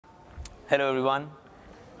Hello, everyone,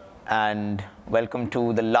 and welcome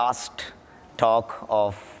to the last talk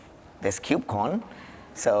of this KubeCon.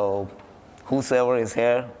 So, whosoever is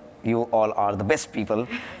here, you all are the best people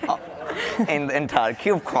in the entire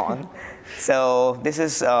KubeCon. So, this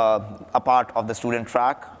is a part of the student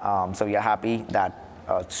track. So, we are happy that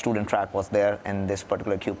student track was there in this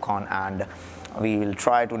particular KubeCon, and we will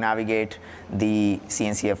try to navigate the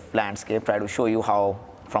CNCF landscape, try to show you how,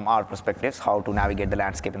 from our perspectives, how to navigate the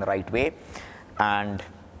landscape in the right way. And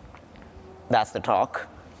that's the talk.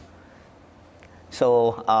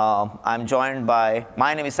 So I'm joined by,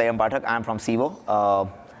 my name is Saiyam Pathak, I'm from Civo,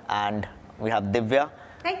 and we have Divya.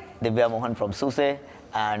 Hi. Divya Mohan from SUSE,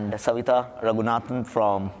 and Savitha Raghunathan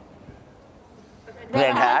from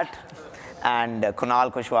Red Hat, and Kunal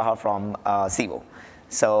Kushwaha from Civo.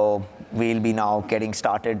 So we'll be now getting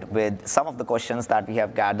started with some of the questions that we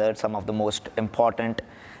have gathered, some of the most important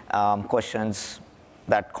questions,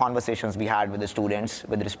 that conversations we had with the students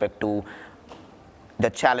with respect to the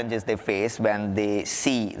challenges they face when they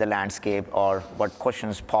see the landscape, or what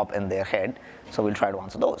questions pop in their head. So we'll try to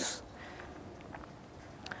answer those.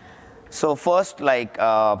 So first,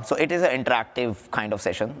 so it is an interactive kind of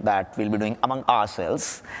session that we'll be doing among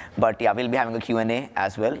ourselves. But yeah, we'll be having a Q&A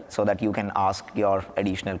as well, so that you can ask your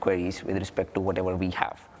additional queries with respect to whatever we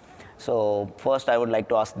have. So first, I would like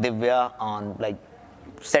to ask Divya on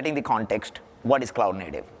setting the context. What is cloud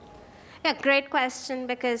native? Yeah, great question,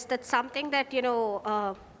 because that's something that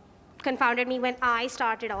confounded me when I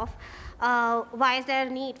started off. Why is there a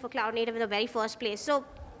need for cloud native in the very first place? So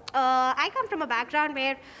I come from a background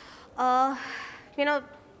where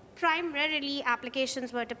primarily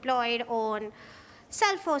applications were deployed on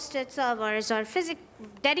self-hosted servers or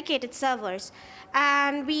dedicated servers,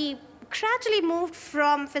 and we gradually moved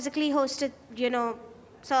from physically hosted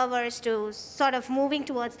servers to sort of moving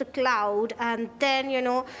towards the cloud, and then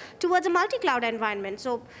towards a multi-cloud environment.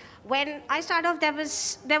 So when I started off, there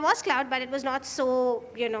was cloud, but it was not so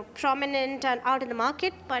prominent and out in the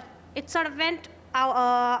market. But it sort of went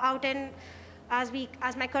out in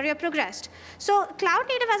as my career progressed. So cloud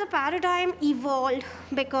native as a paradigm evolved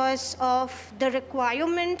because of the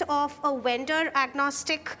requirement of a vendor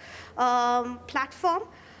agnostic platform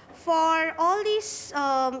for all these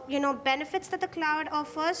benefits that the cloud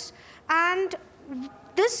offers. And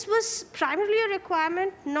this was primarily a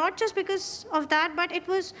requirement, not just because of that, but it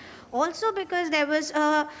was also because there was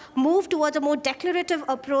a move towards a more declarative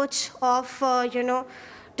approach of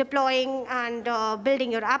deploying and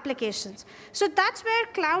building your applications. So that's where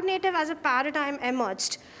cloud native as a paradigm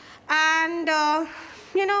emerged. And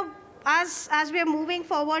as we're moving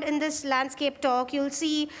forward in this landscape talk, you'll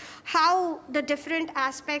see how the different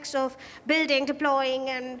aspects of building, deploying,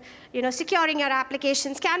 and securing your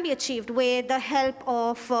applications can be achieved with the help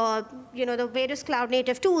of the various cloud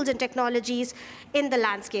native tools and technologies in the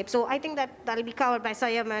landscape. So I think that'll be covered by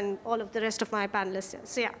Saiyam and all of the rest of my panelists here.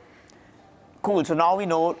 So yeah. Cool. So now we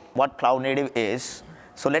know what cloud native is.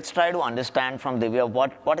 So let's try to understand from Divya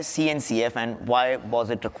what is CNCF and why was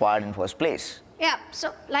it required in the first place? Yeah,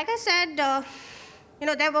 so like I said,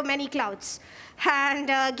 there were many clouds.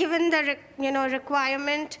 And given the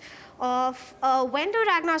requirement of a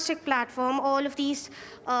vendor-agnostic platform, all of these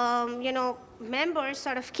members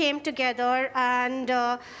sort of came together, and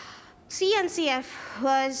CNCF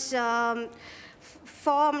was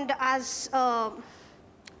formed as an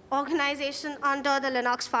organization under the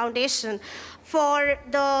Linux Foundation for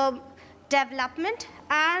the development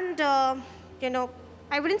and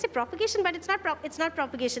I wouldn't say propagation, but it's not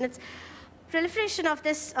propagation. It's proliferation of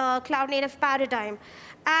this cloud-native paradigm.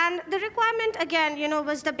 And the requirement, again,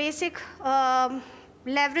 was the basic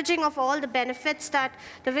leveraging of all the benefits that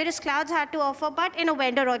the various clouds had to offer, but in a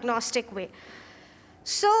vendor-agnostic way.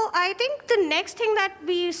 So I think the next thing that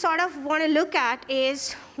we sort of want to look at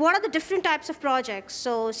is what are the different types of projects.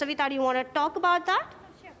 So Savitha, do you want to talk about that?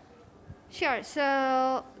 Sure.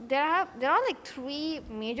 So there are like three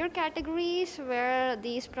major categories where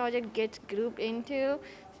these projects get grouped into.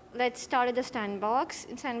 Let's start with the sandbox.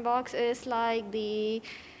 Sandbox is like the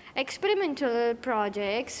experimental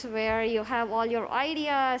projects where you have all your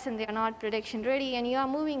ideas and they are not production ready and you are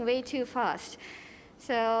moving way too fast.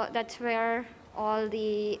 So that's where all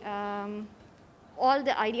the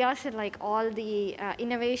ideas and like all the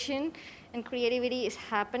innovation and creativity is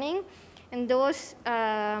happening, and those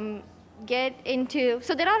get into,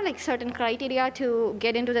 so there are like certain criteria to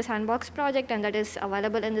get into the sandbox project, and that is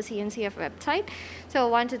available in the CNCF website. So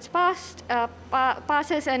once it's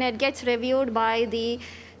passes and it gets reviewed by the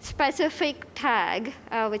specific tag,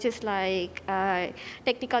 which is like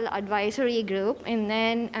technical advisory group, and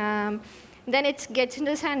then Then it gets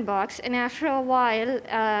into the sandbox, and after a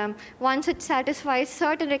while, once it satisfies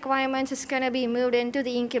certain requirements, it's going to be moved into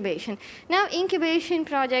the incubation. Now, incubation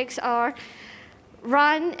projects are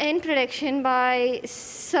run in production by a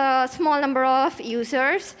small number of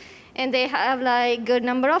users, and they have like good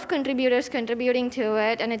number of contributors contributing to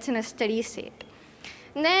it, and it's in a steady state.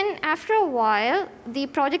 And then after a while, the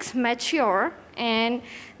projects mature, and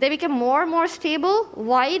they become more and more stable,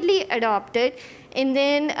 widely adopted, and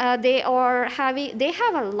then they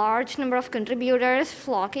have a large number of contributors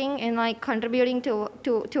flocking and like contributing to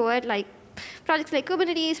it, like projects like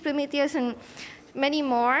Kubernetes, Prometheus, and many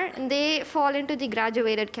more, and they fall into the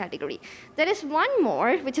graduated category. There is one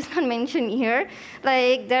more, which is not mentioned here.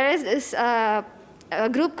 Like there is this a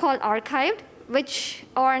group called Archived, which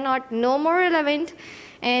are not no more relevant,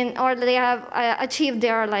 and or they have achieved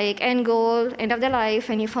their like end goal, end of their life,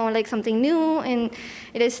 and you found like something new, and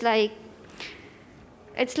it is like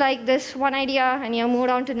it's like this one idea, and you move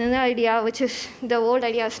on to another idea, which is the old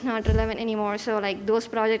idea is not relevant anymore. So like those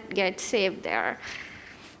projects get saved there.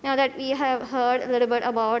 Now that we have heard a little bit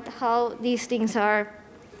about how these things are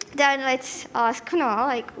done, let's ask Kunal,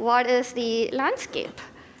 like, what is the landscape?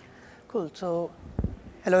 Cool. So,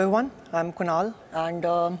 hello everyone. I'm Kunal, and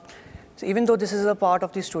so even though this is a part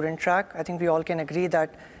of the student track, I think we all can agree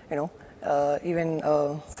that even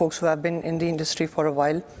folks who have been in the industry for a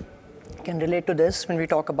while can relate to this when we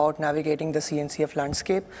talk about navigating the CNCF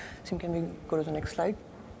landscape. So, can we go to the next slide?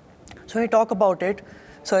 So, when we talk about it.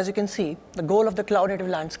 So as you can see, the goal of the cloud native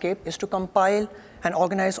landscape is to compile and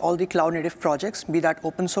organize all the cloud native projects, be that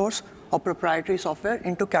open source or proprietary software,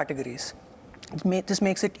 into categories. This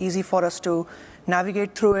makes it easy for us to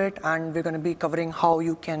navigate through it, and we're going to be covering how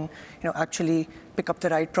you can actually pick up the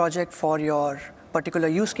right project for your particular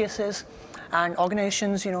use cases. And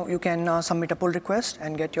organizations, you can submit a pull request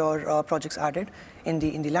and get your projects added in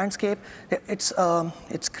the landscape.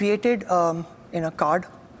 It's created in a card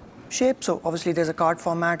shape. So obviously there's a card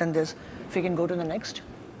format, and there's, if we can go to the next,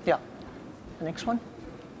 yeah, the next one,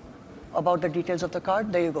 about the details of the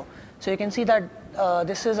card, there you go. So you can see that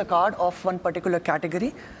this is a card of one particular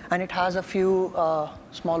category, and it has a few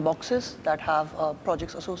small boxes that have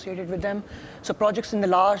projects associated with them. So projects in the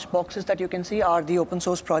large boxes that you can see are the open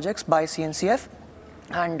source projects by CNCF,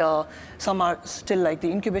 and some are still like the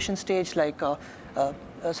incubation stage, like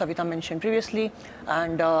Savitha mentioned previously,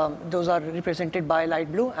 and those are represented by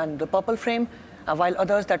light blue and the purple frame, while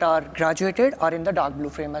others that are graduated are in the dark blue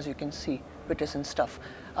frame, as you can see, Witness and stuff.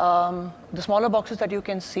 The smaller boxes that you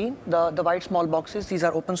can see, the white small boxes, these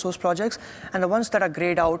are open source projects, and the ones that are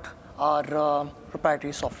grayed out are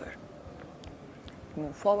proprietary software.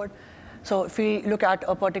 Move forward. So if we look at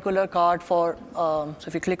a particular card for, so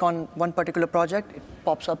if you click on one particular project, it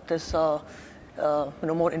pops up this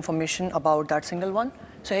more information about that single one.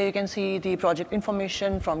 So here you can see the project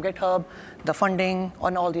information from GitHub, the funding,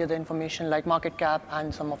 and all the other information like market cap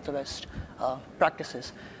and some of the best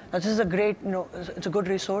practices. Now this is a great, it's a good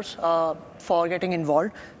resource for getting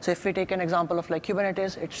involved. So if we take an example of like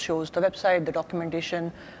Kubernetes, it shows the website, the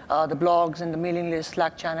documentation, the blogs, and the mailing list,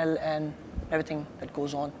 Slack channel, and everything that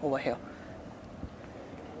goes on over here.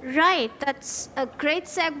 Right, that's a great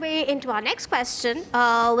segue into our next question,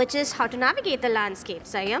 which is how to navigate the landscape.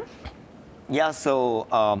 Saiyam? Yeah,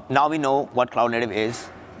 so now we know what cloud native is,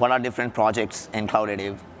 what are different projects in cloud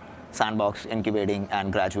native, sandbox, incubating,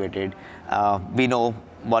 and graduated. We know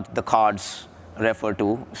what the cards refer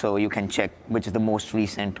to, so you can check which is the most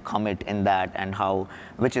recent commit in that, and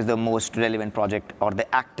which is the most relevant project or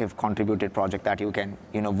the active contributed project that you can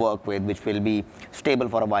work with, which will be stable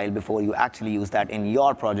for a while before you actually use that in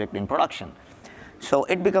your project in production. So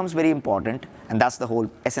it becomes very important, and that's the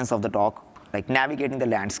whole essence of the talk, like navigating the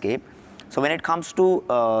landscape. So when it comes to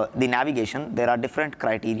the navigation, there are different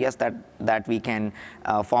criteria that we can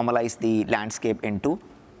formalize the landscape into.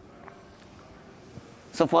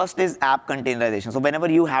 So first is app containerization. So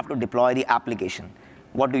whenever you have to deploy the application,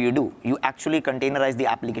 what do? You actually containerize the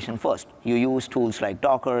application first. You use tools like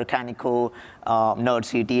Docker, Canico,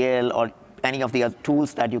 nerdctl, or any of the other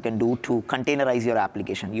tools that you can do to containerize your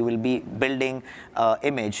application. You will be building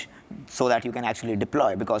image so that you can actually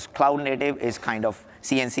deploy, because cloud native is kind of,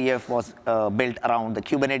 CNCF was built around the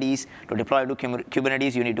Kubernetes. To deploy to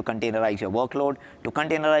Kubernetes, you need to containerize your workload. To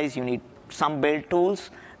containerize, you need some build tools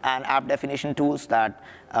and app definition tools that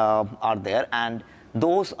are there, and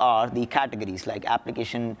those are the categories like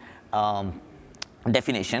application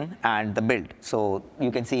definition and the build. So you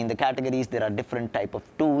can see in the categories there are different type of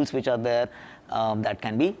tools which are there that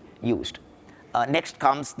can be used. Next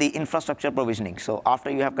comes the infrastructure provisioning. So after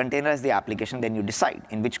you have containerized the application, then you decide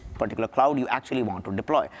in which particular cloud you actually want to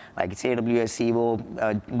deploy, like it's AWS,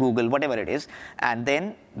 Civo, Google, whatever it is. And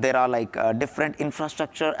then there are like different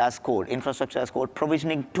infrastructure as code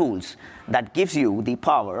provisioning tools that gives you the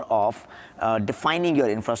power of defining your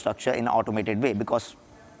infrastructure in an automated way, because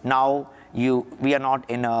now we are not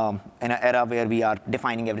in an era where we are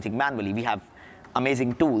defining everything manually. We have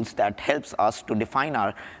amazing tools that helps us to define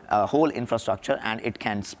our whole infrastructure, and it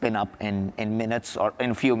can spin up in minutes or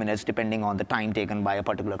in a few minutes, depending on the time taken by a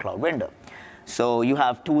particular cloud vendor. So you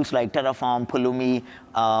have tools like Terraform, Pulumi,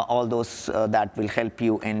 all those that will help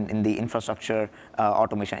you in the infrastructure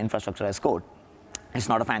automation, infrastructure as code. It's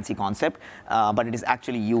not a fancy concept, but it is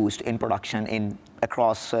actually used in production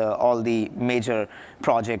across all the major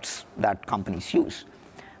projects that companies use.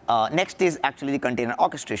 Next is actually the container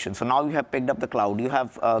orchestration. So now you have picked up the cloud, you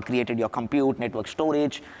have created your compute, network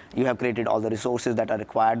storage, you have created all the resources that are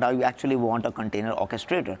required. Now you actually want a container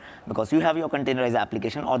orchestrator, because you have your containerized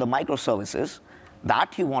application or the microservices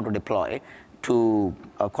that you want to deploy to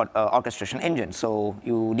orchestration engine. So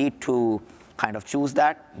you need to kind of choose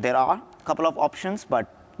that. There are a couple of options,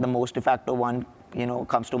 but the most de facto one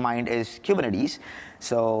comes to mind is Kubernetes.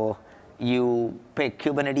 So you pick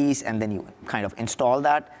Kubernetes and then you kind of install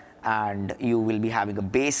that, and you will be having a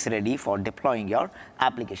base ready for deploying your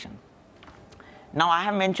application. Now I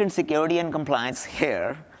have mentioned security and compliance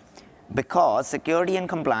here because security and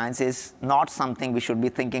compliance is not something we should be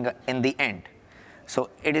thinking in the end.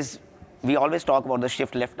 So we always talk about the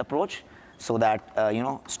shift left approach, so that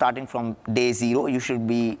starting from day zero, you should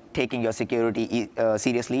be taking your security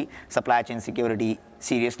seriously, supply chain security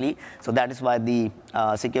seriously. So that is why the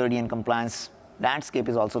security and compliance landscape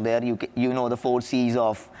is also there. You know the 4 C's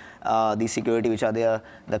of the security which are there,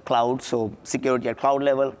 the cloud. So security at cloud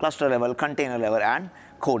level, cluster level, container level, and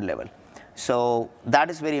code level. So that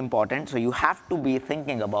is very important. So you have to be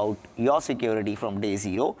thinking about your security from day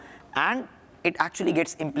zero, and it actually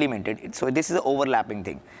gets implemented. So this is an overlapping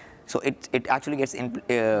thing. So it actually gets,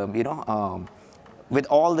 with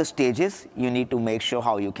all the stages, you need to make sure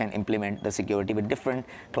how you can implement the security with different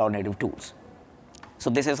cloud native tools. So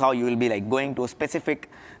this is how you will be like going to a specific,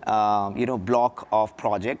 block of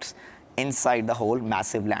projects inside the whole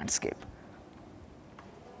massive landscape.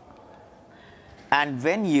 And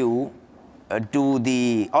when you do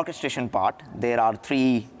the orchestration part, there are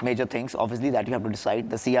 3 major things, obviously, that you have to decide: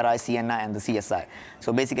 the CRI, CNI, and the CSI.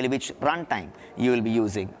 So basically, which runtime you will be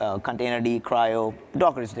using. Containerd, CRI-O,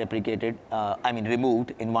 Docker is deprecated,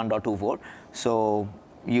 removed in 1.24. So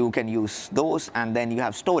you can use those, and then you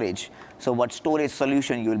have storage. So what storage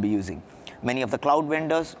solution you will be using. Many of the cloud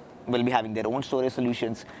vendors will be having their own storage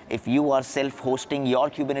solutions. If you are self-hosting your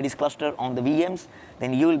Kubernetes cluster on the VMs,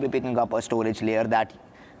 then you will be picking up a storage layer that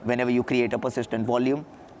whenever you create a persistent volume,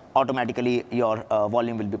 automatically your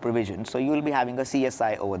volume will be provisioned. So you will be having a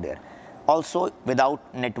CSI over there. Also,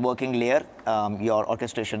 without networking layer, your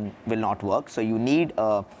orchestration will not work. So you need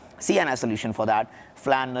a CNI solution for that.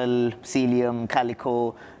 Flannel, Cilium,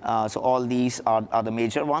 Calico, so all these are the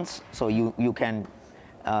major ones. So you can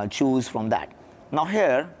choose from that. Now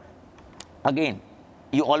here, again,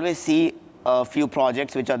 you always see a few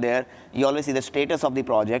projects which are there. You always see the status of the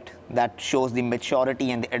project that shows the maturity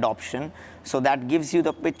and the adoption. So that gives you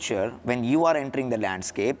the picture when you are entering the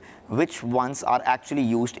landscape, which ones are actually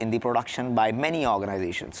used in the production by many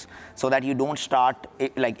organizations. So that you don't start,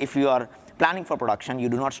 like if you are planning for production, you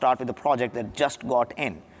do not start with a project that just got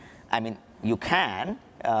in. You can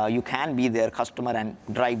be their customer and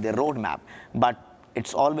drive their roadmap, but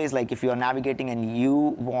it's always like if you are navigating and you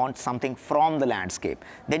want something from the landscape,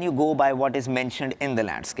 then you go by what is mentioned in the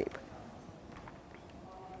landscape.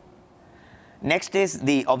 Next is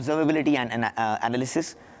the observability and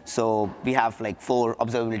analysis. So we have like 4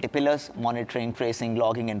 observability pillars: monitoring, tracing,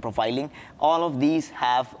 logging, and profiling. All of these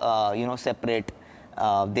have separate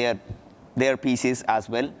their pieces as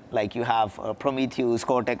well. Like you have Prometheus,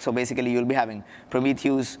 Cortex. So basically you'll be having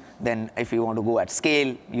Prometheus. Then if you want to go at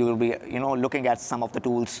scale, you will be looking at some of the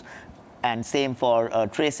tools. And same for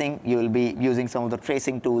tracing, you will be using some of the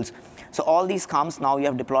tracing tools. So all these comes, now you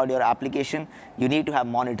have deployed your application, you need to have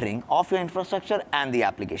monitoring of your infrastructure and the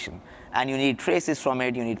application. And you need traces from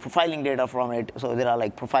it, you need profiling data from it. So there are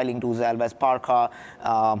like profiling tools as Parka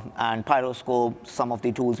and Pyroscope, some of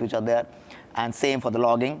the tools which are there. And same for the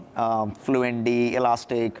logging, Fluentd,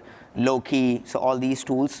 Elastic, Loki. So all these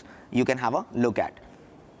tools you can have a look at.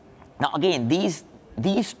 Now again, these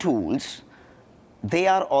tools, they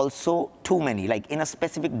are also too many. Like in a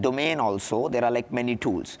specific domain also, there are like many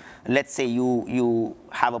tools. Let's say you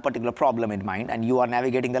have a particular problem in mind and you are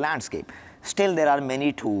navigating the landscape. Still there are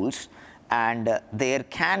many tools, And there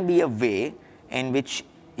can be a way in which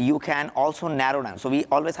you can also narrow down. So we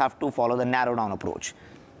always have to follow the narrow down approach.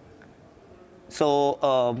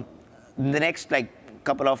 So the next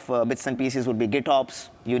couple of bits and pieces would be GitOps.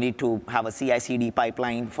 You need to have a CI/CD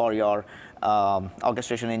pipeline for your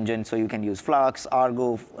orchestration engine, so you can use Flux,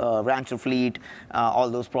 Argo, Rancher Fleet, all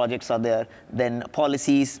those projects are there. Then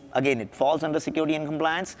policies, again, it falls under security and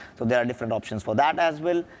compliance, so there are different options for that as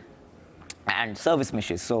well. And service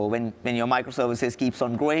meshes. So when your microservices keeps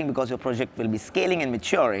on growing, because your project will be scaling and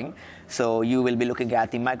maturing, so you will be looking at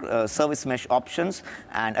the service mesh options,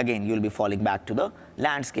 and again, you'll be falling back to the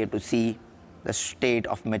landscape to see the state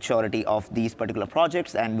of maturity of these particular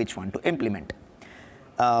projects and which one to implement.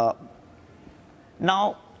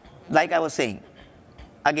 Now, like I was saying,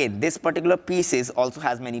 again, this particular piece also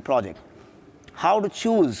has many projects. How to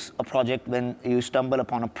choose a project when you stumble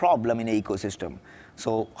upon a problem in an ecosystem?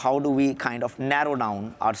 So how do we kind of narrow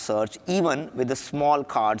down our search, even with the small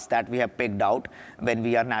cards that we have picked out when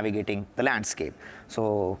we are navigating the landscape?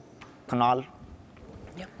 So, Kunal?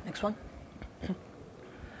 Yeah, next one.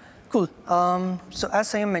 Cool. So as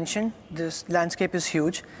Saiyam mentioned, this landscape is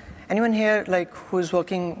huge. Anyone here who is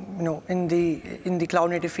working in the cloud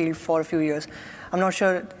native field for a few years? I'm not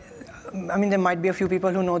sure. I mean, there might be a few people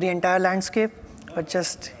who know the entire landscape, but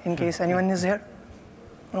just in case anyone is here,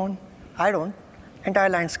 no, I don't. Entire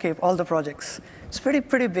landscape, all the projects. It's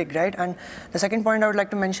pretty big, right? And the second point I would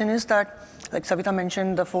like to mention is that, like Savitha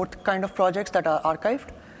mentioned, the fourth kind of projects that are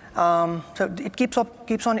archived. So it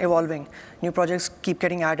keeps on evolving. New projects keep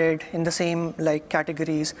getting added in the same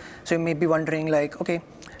categories. So you may be wondering okay,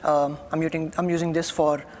 I'm using this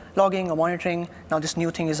for logging or monitoring. Now this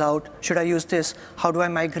new thing is out. Should I use this? How do I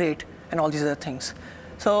migrate? And all these other things.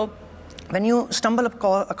 So when you stumble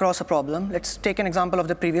across a problem, let's take an example of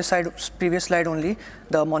the previous slide only,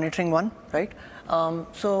 the monitoring one, right?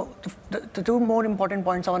 So the two more important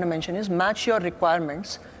points I want to mention is match your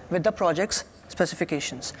requirements with the project's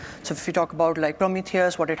specifications. So if you talk about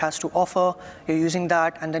Prometheus, what it has to offer, you're using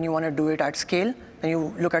that, and then you want to do it at scale, then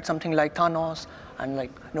you look at something like Thanos and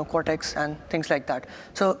Cortex and things like that.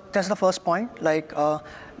 So that's the first point,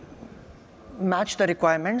 match the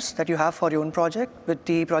requirements that you have for your own project with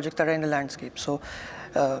the projects that are in the landscape. So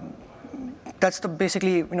that's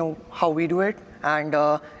basically how we do it, and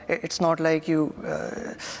it's not like you.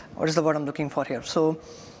 What is the word I'm looking for here? So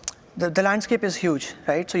the landscape is huge,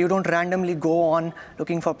 right? So you don't randomly go on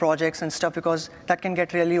looking for projects and stuff, because that can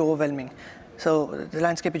get really overwhelming. So the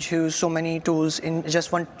landscape is huge, so many tools in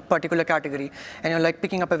just one particular category, and you're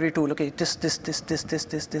picking up every tool. Okay, this.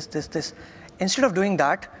 Instead of doing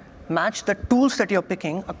that, match the tools that you're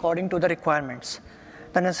picking according to the requirements.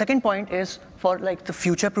 Then the second point is for the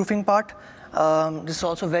future-proofing part. This is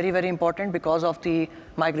also very, very important because of the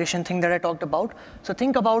migration thing that I talked about. So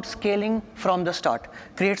think about scaling from the start.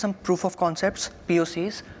 Create some proof of concepts,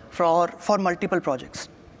 POCs, for multiple projects.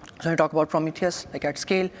 So when you talk about Prometheus, at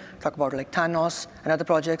scale, talk about Thanos and other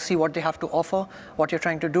projects, see what they have to offer, what you're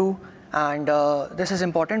trying to do. And this is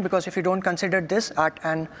important because if you don't consider this at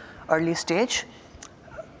an early stage,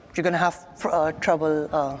 you're going to have trouble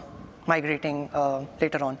migrating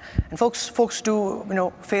later on. And folks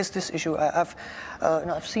do face this issue.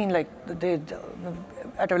 I've seen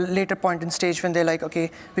at a later point in stage when they're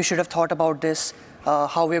okay, we should have thought about this,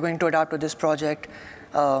 how we're going to adapt to this project.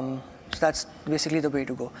 So that's basically the way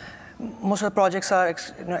to go. Most of the projects are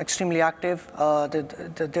extremely active.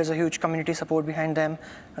 There's a huge community support behind them,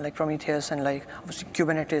 like Prometheus and obviously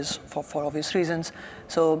Kubernetes for obvious reasons.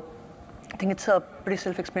 So I think it's pretty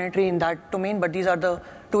self-explanatory in that domain, but these are the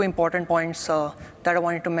two important points that I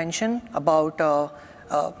wanted to mention about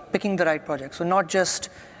picking the right project. So not just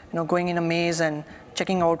going in a maze and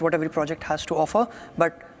checking out what every project has to offer,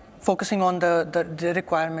 but focusing on the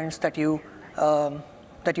requirements that you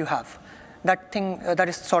have. That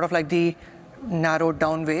is sort of the narrowed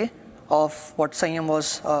down way of what Saiyam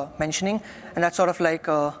was mentioning, and that's sort of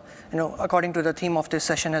according to the theme of this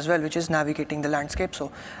session as well, which is navigating the landscape.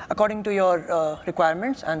 So according to your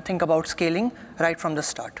requirements, and think about scaling right from the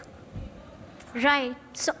start. Right.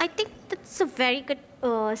 So I think that's a very good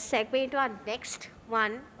segue into our next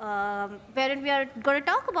one, wherein we are going to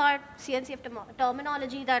talk about CNCF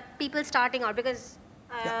terminology that people starting out, because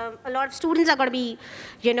a lot of students are going to be,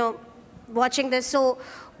 watching this. So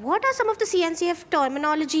what are some of the CNCF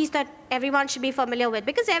terminologies that everyone should be familiar with?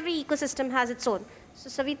 Because every ecosystem has its own. So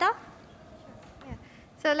Savitha? Yeah.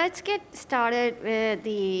 So let's get started with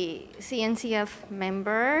the CNCF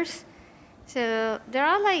members. So there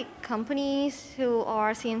are companies who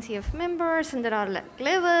are CNCF members, and there are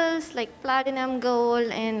levels like platinum, gold,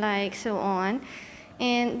 and so on.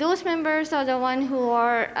 And those members are the ones who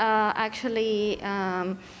are actually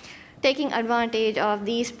taking advantage of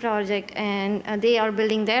these projects, and they are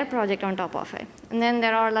building their project on top of it. And then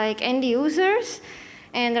there are like end users,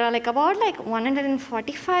 and there are like about like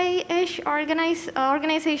 145-ish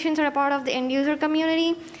organizations are a part of the end user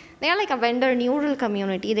community. They are like a vendor neutral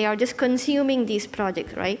community. They are just consuming these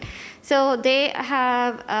projects, right? So they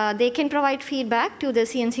have, they can provide feedback to the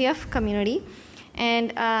CNCF community,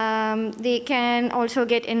 and they can also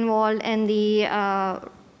get involved in the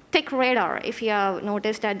tech radar. If you have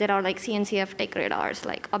noticed that there are like CNCF tech radars,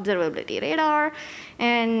 like observability radar,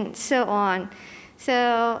 and so on.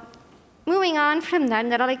 So moving on from that,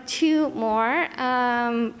 there are like two more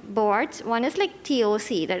boards. One is like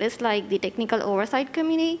TOC, that is like the Technical Oversight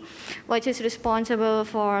Committee, which is responsible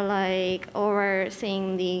for like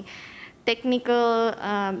overseeing the technical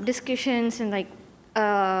discussions and like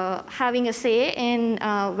having a say in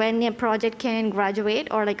when a project can graduate,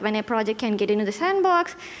 or like when a project can get into the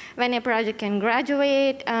sandbox, when a project can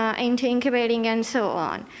graduate into incubating, and so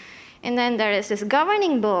on. And then there is this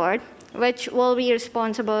governing board, which will be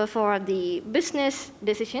responsible for the business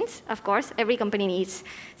decisions. Of course, every company needs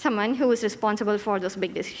someone who is responsible for those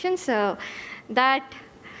big decisions. So that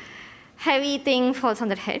heavy thing falls on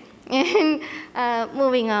their head. And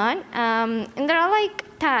moving on, and there are like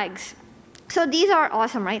tags. So these are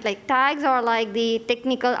awesome, right? Like tags are like the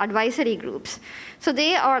technical advisory groups. So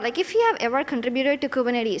they are like, if you have ever contributed to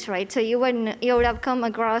Kubernetes, right? So you would have come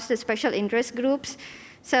across the special interest groups.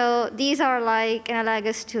 So these are like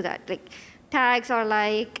analogous to that. Like tags are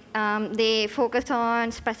like, they focus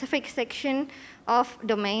on specific section of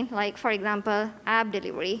domain, like for example, app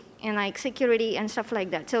delivery and like security and stuff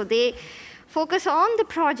like that. So they focus on the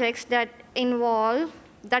projects that involve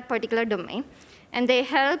that particular domain, and they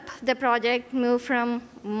help the project move from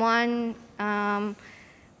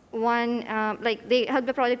like they help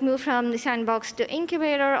the project move from the sandbox to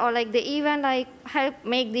incubator, or like they even like help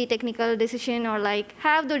make the technical decision, or like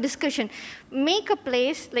have the discussion, make a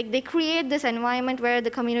place, like they create this environment where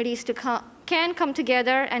the communities can come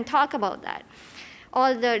together and talk about that,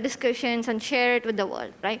 all the discussions, and share it with the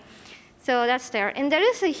world, right? So that's there. And there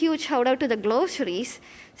is a huge shout out to the glossaries.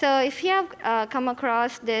 So if you have come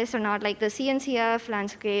across this or not, like the CNCF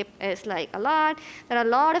landscape is like a lot. There are a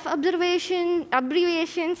lot of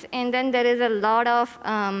abbreviations, and then there is a lot of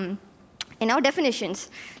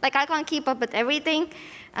definitions. Like I can't keep up with everything.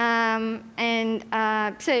 So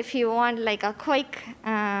if you want like a quick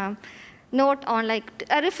note on like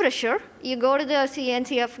a refresher, you go to the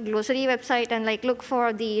CNCF glossary website and like look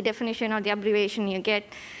for the definition or the abbreviation. You get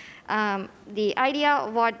the idea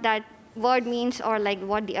of what that word means, or like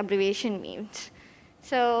what the abbreviation means.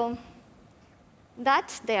 So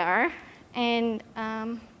that's there, and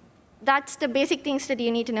that's the basic things that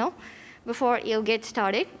you need to know before you get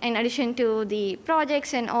started, in addition to the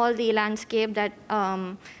projects and all the landscape that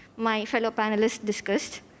my fellow panelists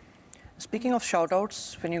discussed. Speaking of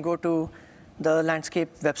shoutouts, when you go to the landscape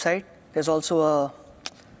website, there's also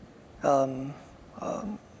a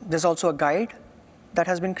guide that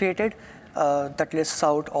has been created that lists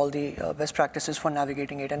out all the best practices for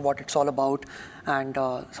navigating it and what it's all about, and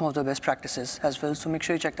some of the best practices as well. So make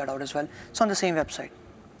sure you check that out as well. It's on the same website.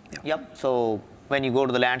 Yeah. Yep. So when you go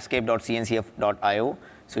to the landscape.cncf.io,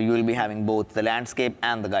 so you will be having both the landscape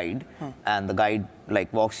and the guide, and the guide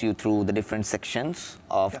like walks you through the different sections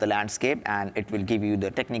of the landscape, and it will give you the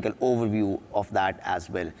technical overview of that as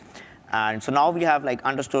well. And so now we have like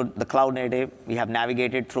understood the cloud native, we have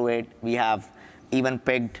navigated through it, we have even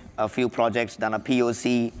picked a few projects, done a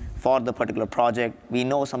POC for the particular project. We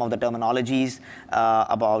know some of the terminologies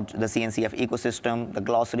about the CNCF ecosystem, the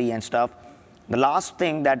glossary and stuff. The last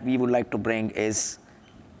thing that we would like to bring is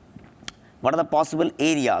what are the possible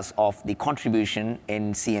areas of the contribution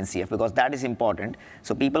in CNCF, because that is important.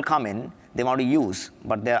 So people come in, they want to use,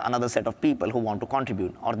 but there are another set of people who want to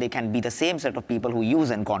contribute, or they can be the same set of people who use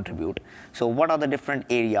and contribute. So what are the different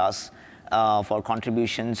areas for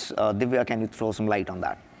contributions? Divya, can you throw some light on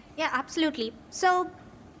that? Yeah, absolutely. So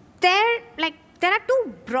there are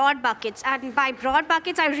two broad buckets, and by broad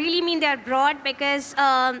buckets, I really mean they're broad because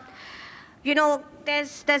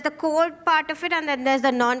there's the code part of it, and then there's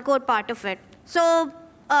the non-code part of it. So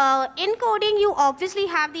in coding, you obviously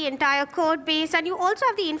have the entire code base, and you also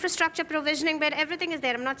have the infrastructure provisioning, where everything is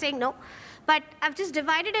there. I'm not saying no, but I've just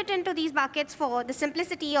divided it into these buckets for the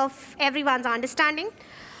simplicity of everyone's understanding.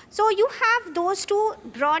 So you have those two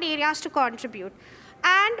broad areas to contribute.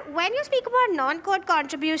 And when you speak about non-code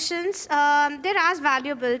contributions, they're as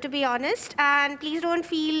valuable, to be honest. And please don't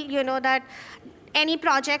feel, that any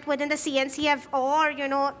project within the CNCF or,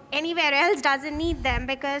 anywhere else doesn't need them,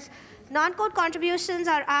 because non-code contributions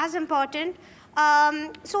are as important.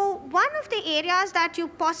 So one of the areas that you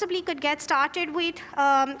possibly could get started with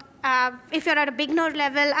if you're at a beginner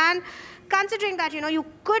level, and considering that you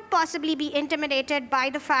could possibly be intimidated by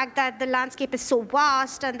the fact that the landscape is so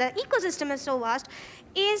vast and the ecosystem is so vast,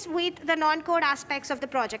 is with the non-code aspects of the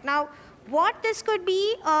project. Now, what this could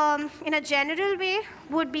be in a general way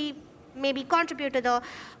would be maybe contribute to the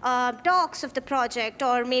docs of the project,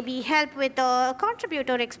 or maybe help with the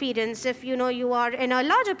contributor experience if you are in a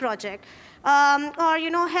larger project,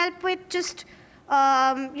 or help with just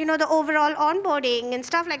the overall onboarding and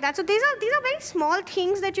stuff like that. So these are very small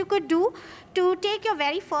things that you could do to take your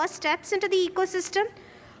very first steps into the ecosystem.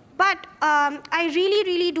 But I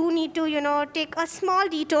really do need to take a small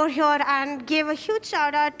detour here and give a huge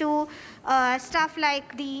shout out to stuff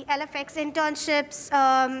like the LFX internships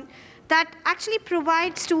that actually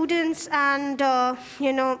provide students and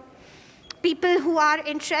people who are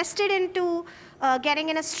interested into getting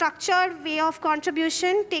in a structured way of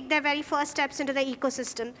contribution, take their very first steps into the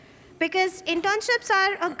ecosystem. Because internships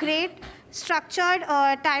are a great structured,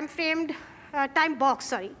 time-boxed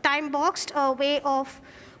way of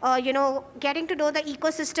getting to know the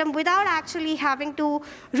ecosystem without actually having to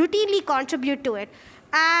routinely contribute to it.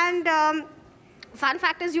 And fun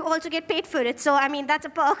fact is you also get paid for it. So, I mean, that's a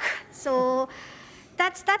perk. So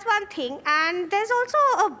that's one thing. And there's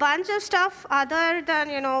also a bunch of stuff other than,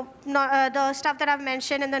 the stuff that I've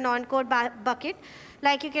mentioned in the non-code bucket.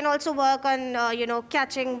 Like you can also work on,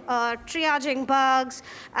 catching, triaging bugs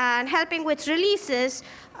and helping with releases.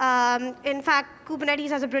 In fact, Kubernetes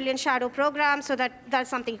has a brilliant shadow program, so that's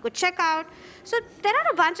something you could check out. So there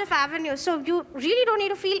are a bunch of avenues. So you really don't need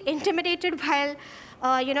to feel intimidated while,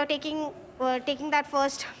 taking that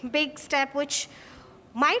first big step, which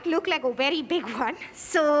might look like a very big one.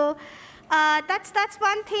 So that's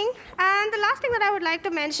one thing. And the last thing that I would like to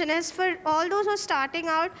mention is for all those who are starting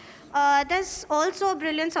out, there's also a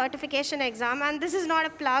brilliant certification exam. And this is not a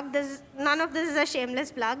plug. None of this is a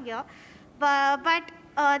shameless plug here. But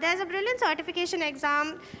there's a brilliant certification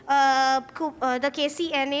exam, the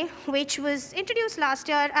KCNA, which was introduced last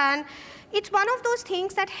year. And it's one of those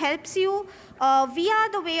things that helps you via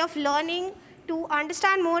the way of learning to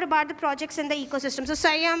understand more about the projects in the ecosystem. So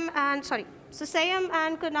Saiyam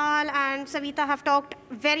and Kunal and Savitha have talked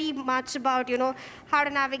very much about, how to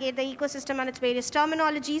navigate the ecosystem and its various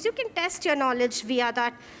terminologies. You can test your knowledge via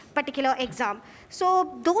that particular exam.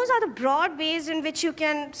 So those are the broad ways in which you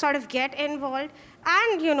can sort of get involved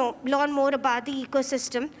and, learn more about the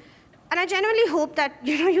ecosystem. And I genuinely hope that,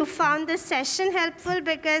 you found this session helpful,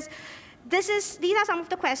 because these are some of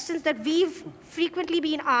the questions that we've frequently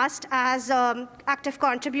been asked as active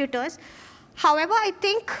contributors. However, I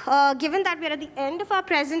think given that we're at the end of our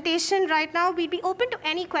presentation right now, we'd be open to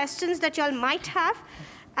any questions that y'all might have.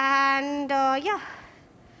 And yeah,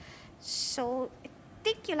 so I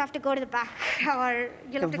think you'll have to go to the back, or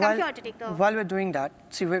you'll have to come here to take the... While we're doing that,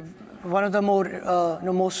 see, one of the more,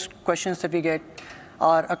 most questions that we get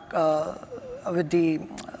are with the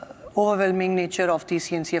overwhelming nature of the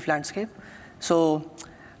CNCF landscape. So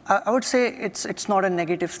I would say it's not a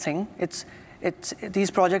negative thing.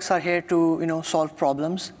 These projects are here to solve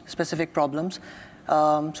problems, specific problems.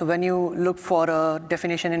 So when you look for a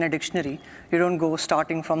definition in a dictionary, you don't go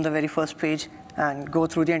starting from the very first page and go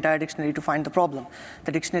through the entire dictionary to find the problem.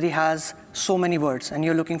 The dictionary has so many words, and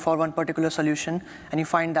you're looking for one particular solution, and you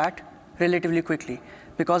find that relatively quickly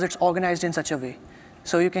because it's organized in such a way.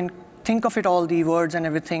 So you can think of it all, the words and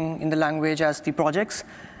everything in the language as the projects,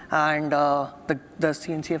 and the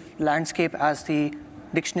CNCF landscape as the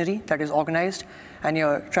dictionary that is organized, and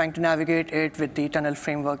you're trying to navigate it with the tunnel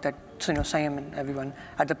framework that Saiyam and everyone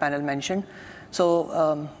at the panel mentioned.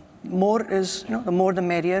 So more is, the more the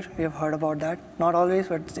merrier. We have heard about that. Not always,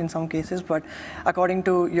 but in some cases. But according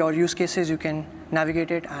to your use cases, you can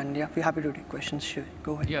navigate it. And yeah, we're happy to take questions. Sure,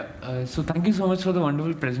 go ahead. Yeah. So thank you so much for the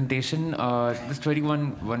wonderful presentation. Just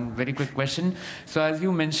one very quick question. So as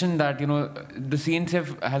you mentioned that the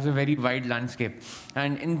CNCF has a very wide landscape,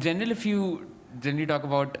 and in general, if you generally talk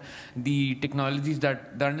about the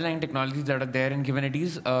underlying technologies that are there in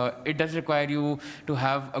Kubernetes, it does require you to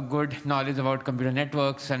have a good knowledge about computer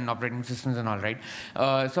networks and operating systems and all, right?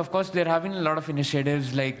 So of course, there have been a lot of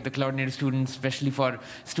initiatives like the Cloud Native students, especially for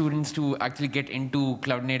students to actually get into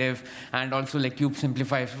Cloud Native, and also like Kube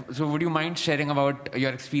Simplify. So would you mind sharing about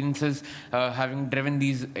your experiences having driven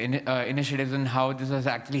these initiatives, and how this has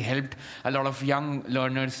actually helped a lot of young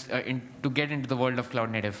learners to get into the world of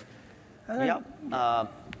Cloud Native? Yeah.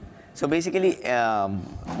 So basically,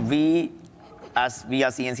 we are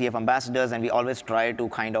CNCF ambassadors, and we always try to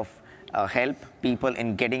kind of help people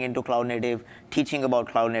in getting into cloud native, teaching about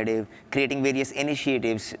cloud native, creating various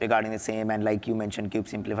initiatives regarding the same, and like you mentioned, Cube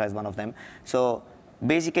Simplify is one of them. So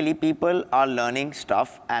basically, people are learning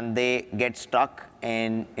stuff and they get stuck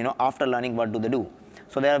in, after learning, what do they do?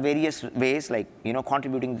 So there are various ways, like,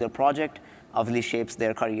 contributing to the project obviously shapes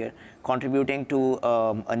their career, contributing to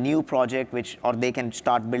a new project, or they can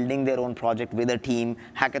start building their own project with a team,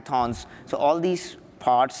 hackathons. So all these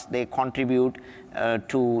parts, they contribute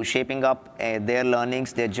to shaping up their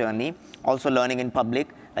learnings, their journey. Also learning in public,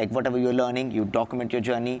 like whatever you're learning, you document your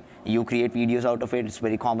journey, you create videos out of it. It's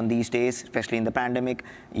very common these days, especially in the pandemic.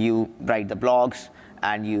 You write the blogs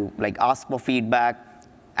and you ask for feedback.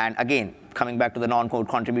 And again, coming back to the non-code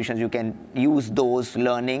contributions, you can use those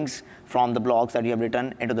learnings from the blogs that you have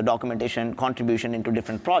written into the documentation contribution into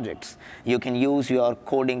different projects. You can use your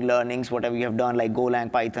coding learnings, whatever you have done, like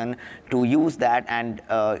Golang, Python, to use that and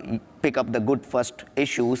pick up the good first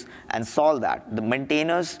issues and solve that. The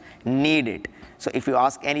maintainers need it. So if you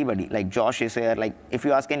ask anybody, like Josh is here, if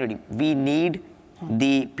you ask anybody, we need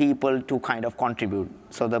the people to kind of contribute.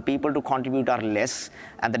 So the people to contribute are less,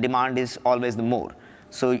 and the demand is always the more.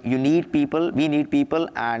 So you need people, we need people,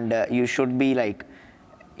 and you should be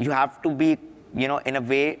you have to be, in a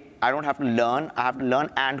way, I don't have to learn, I have to learn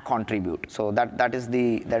and contribute. So that is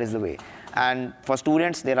the way. And for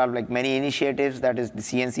students, there are many initiatives that is the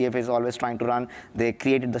CNCF is always trying to run. They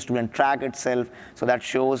created the student track itself, so that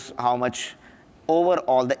shows how much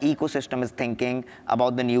overall the ecosystem is thinking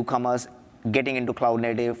about the newcomers getting into cloud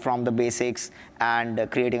native from the basics and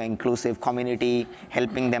creating an inclusive community,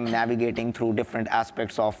 helping them navigating through different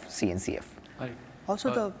aspects of CNCF. Right.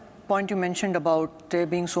 Also, the point you mentioned about there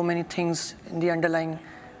being so many things in the underlying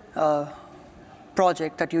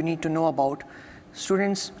project that you need to know about.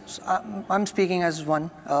 Students, I'm speaking as one,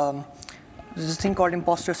 there's this thing called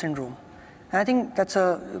imposter syndrome. And I think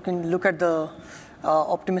you can look at the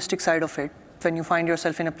optimistic side of it when you find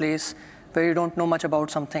yourself in a place where you don't know much about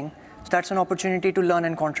something. So that's an opportunity to learn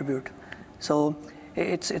and contribute. So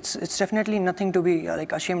it's definitely nothing to be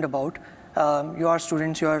ashamed about. You are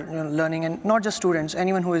students, you are learning, and not just students,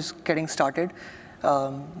 anyone who is getting started.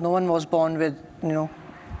 No one was born with, when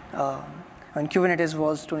Kubernetes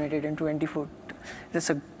was donated in 24. This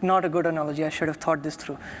is not a good analogy. I should have thought this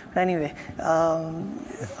through. But anyway,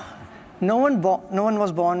 no one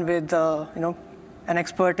was born with an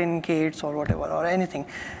expert in K8s or whatever or anything.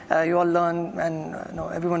 You all learn, and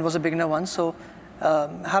everyone was a beginner once. So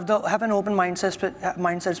have an open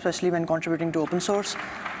mindset, especially when contributing to open source.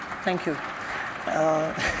 Thank you.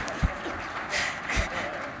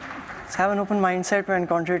 Have an open mindset when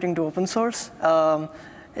contributing to open source.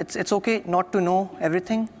 It's okay not to know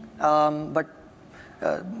everything, but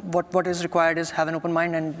what is required is have an open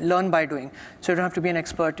mind and learn by doing. So you don't have to be an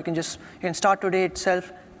expert. You can start today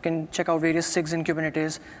itself. You can check out various SIGs in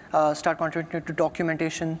Kubernetes, start contributing to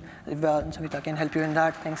documentation. Divya and Savitha can help you in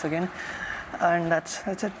that. Thanks again. And that's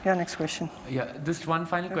it. Yeah, next question. Yeah, just one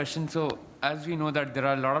final question. So as we know that there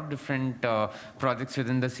are a lot of different projects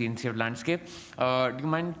within the CNCF landscape, do you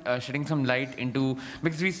mind shedding some light into,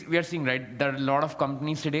 because we are seeing, right, there are a lot of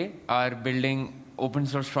companies today are building open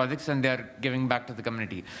source projects and they are giving back to the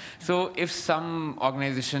community. So if some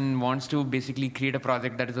organization wants to basically create a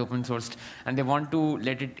project that is open sourced and they want to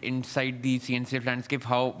let it inside the CNCF landscape,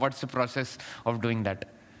 what's the process of doing that?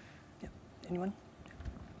 Yeah. Anyone?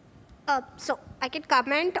 So I can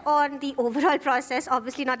comment on the overall process,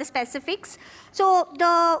 obviously not the specifics. So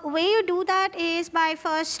the way you do that is by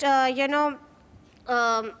first,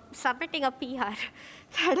 submitting a PR.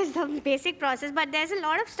 That is the basic process, but there's a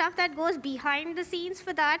lot of stuff that goes behind the scenes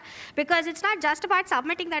for that, because it's not just about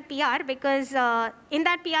submitting that PR, because in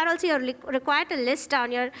that PR also you're required to list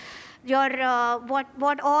down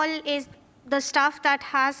what all is the stuff that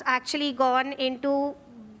has actually gone into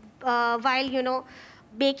while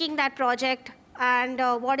making that project, and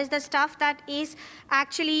what is the stuff that is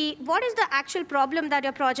actually, what is the actual problem that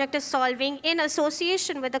your project is solving in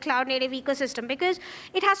association with the cloud native ecosystem, because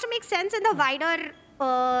it has to make sense in the wider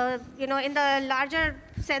in the larger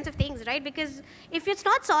sense of things, right? Because if it's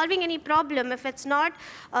not solving any problem, if it's not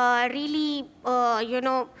really,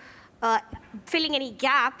 filling any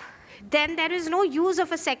gap, then there is no use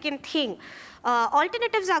of a second thing.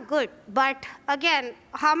 Alternatives are good, but again,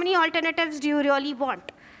 how many alternatives do you really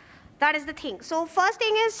want? That is the thing. So first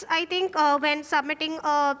thing is, I think when submitting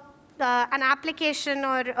an application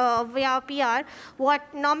or via PR, what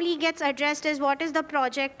normally gets addressed is what is the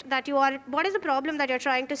project that what is the problem that you're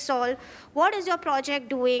trying to solve? What is your project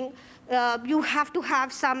doing? You have to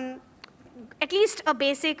have at least a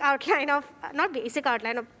basic outline of, not basic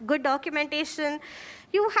outline, of good documentation.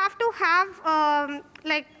 You have to have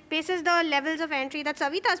basis the levels of entry that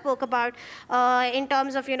Savitha spoke about in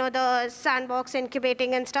terms of, the sandbox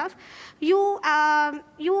incubating and stuff, you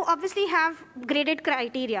obviously have graded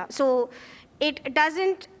criteria. So it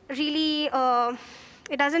doesn't really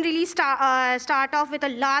start off with a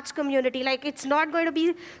large community. Like, it's not going to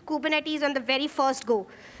be Kubernetes on the very first go.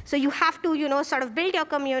 So you have to, sort of build your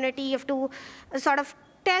community. You have to sort of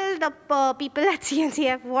tell the people at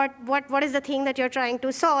CNCF what is the thing that you're trying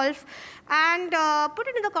to solve, and put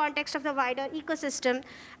it in the context of the wider ecosystem,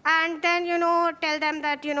 and then tell them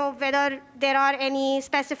that whether there are any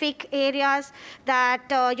specific areas that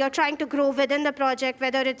you're trying to grow within the project,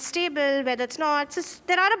 whether it's stable, whether it's not. So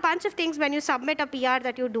there are a bunch of things when you submit a PR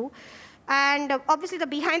that you do, and obviously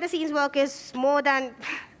the behind the scenes work is more than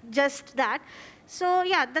just that. So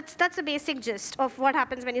yeah, that's the basic gist of what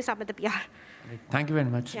happens when you submit the PR. Thank you very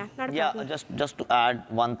much. Yeah, not a Yeah, problem. just to add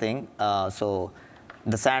one thing. So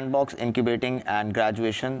the sandbox, incubating, and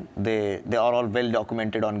graduation, they are all well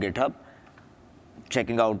documented on GitHub.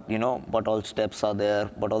 Checking out, what all steps are there,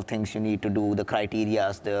 what all things you need to do, the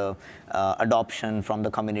criterias, the adoption from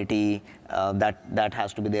the community, that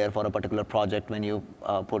has to be there for a particular project when you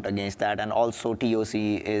put against that. And also TOC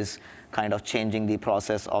is kind of changing the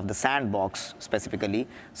process of the sandbox specifically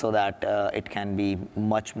so that it can be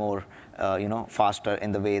much more faster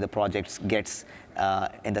in the way the projects gets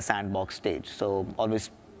in the sandbox stage. So always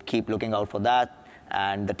keep looking out for that.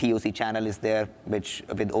 And the TOC channel is there, which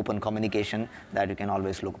with open communication that you can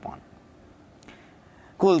always look upon.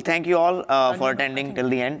 Cool. Thank you all for attending till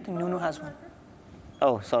the end. I think Nunu has one.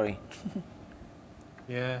 Oh, sorry.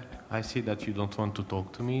 Yeah, I see that you don't want to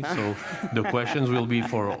talk to me, so the questions will be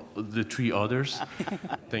for the three others.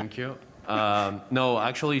 Thank you. No,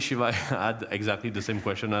 actually, Shiva had exactly the same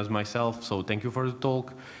question as myself, so thank you for the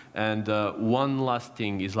talk. And one last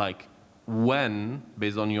thing is like, when,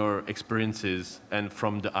 based on your experiences and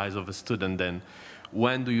from the eyes of a student then,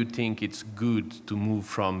 when do you think it's good to move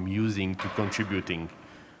from using to contributing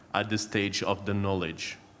at the stage of the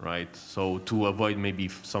knowledge, right? So to avoid maybe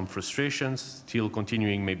some frustrations, still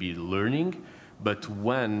continuing maybe learning, but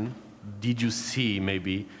when did you see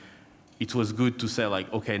maybe it was good to say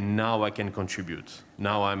like, okay, now I can contribute.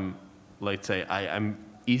 Now I'm, let's say, I'm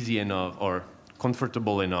easy enough or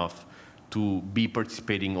comfortable enough to be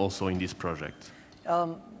participating also in this project?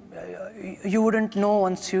 You wouldn't know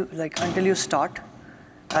once you, until you start.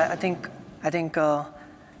 I think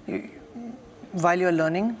while you're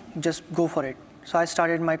learning, just go for it. So I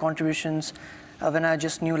started my contributions when I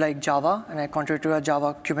just knew Java, and I contributed to a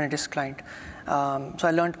Java Kubernetes client. So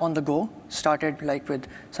I learned on the go, started with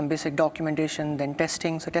some basic documentation, then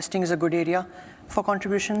testing. So testing is a good area for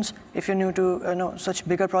contributions if you're new to such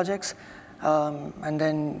bigger projects. And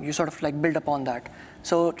then you sort of build upon that.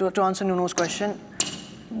 So to answer Nuno's question,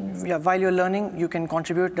 yeah, while you're learning, you can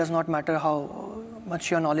contribute. Does not matter how much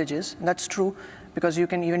your knowledge is. And that's true because you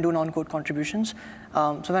can even do non-code contributions.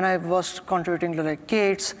 So when I was contributing to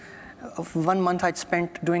K8s, 1 month I'd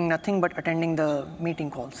spent doing nothing but attending the meeting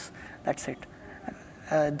calls. That's it.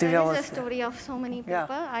 Divya was the story of so many people.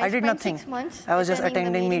 Yeah, I did nothing. 6 months I was just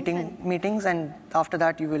attending meetings, meetings, and after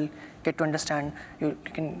that you will get to understand. You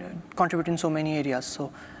can contribute in so many areas.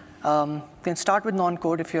 So you can start with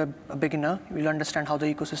non-code if you're a beginner. You will understand how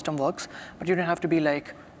the ecosystem works, but you don't have to be an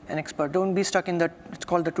expert. Don't be stuck in that. It's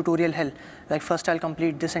called the tutorial hell. First I'll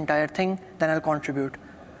complete this entire thing, then I'll contribute.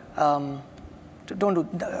 I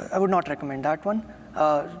would not recommend that one.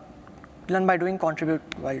 Learn by doing, contribute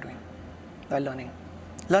while learning.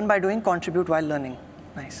 Learn by doing, contribute while learning.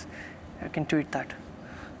 Nice. I can tweet that.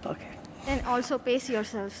 Okay. And also pace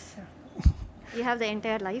yourselves. You have the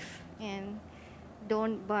entire life, and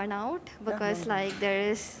don't burn out because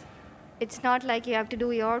it's not like you have to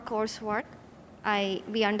do your coursework.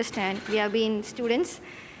 We understand. We have been students,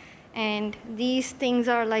 and these things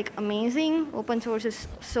are amazing. Open source is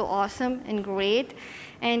so awesome and great,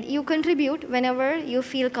 and you contribute whenever you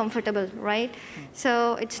feel comfortable, right?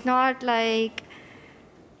 So it's not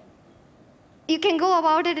you can go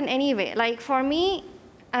about it in any way. For me,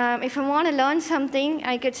 if I want to learn something,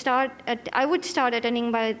 I would start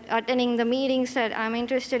attending the meetings that I'm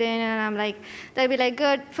interested in, and they'll be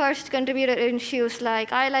good, first contributor issues.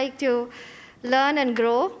 I like to learn and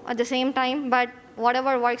grow at the same time, but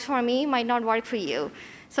whatever works for me might not work for you.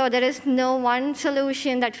 So there is no one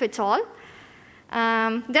solution that fits all.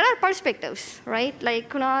 There are perspectives, right?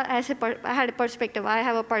 Kunal had a perspective, I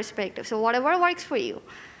have a perspective. So whatever works for you.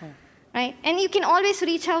 Right? And you can always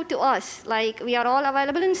reach out to us. We are all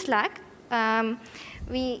available in Slack.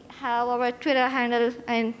 We have our Twitter handle,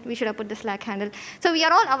 and we should have put the Slack handle. So we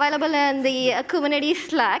are all available in the Kubernetes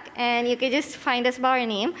Slack, and you can just find us by our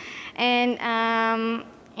name. And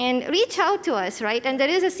and reach out to us, right? And there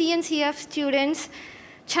is a CNCF students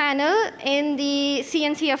channel in the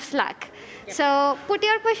CNCF Slack. So put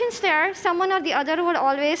your questions there. Someone or the other will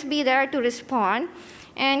always be there to respond.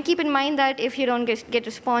 And keep in mind that if you don't get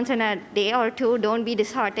response in a day or two, don't be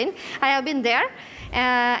disheartened. I have been there,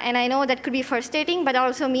 and I know that could be frustrating, but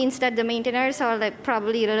also means that the maintainers are like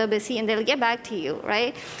probably a little busy, and they'll get back to you,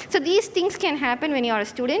 right? So these things can happen when you are a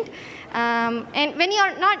student, and when you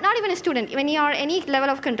are not even a student, when you are any level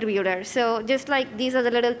of contributor. So just like these are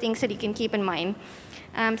the little things that you can keep in mind.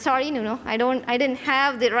 Sorry, Nuno, I didn't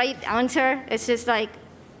have the right answer. It's just like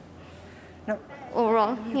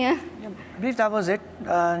overall, yeah. I believe that was it.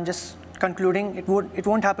 Just concluding, it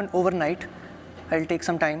won't happen overnight. It'll take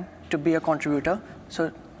some time to be a contributor.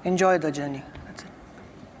 So enjoy the journey. That's it.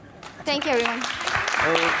 Thank you,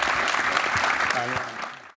 everyone.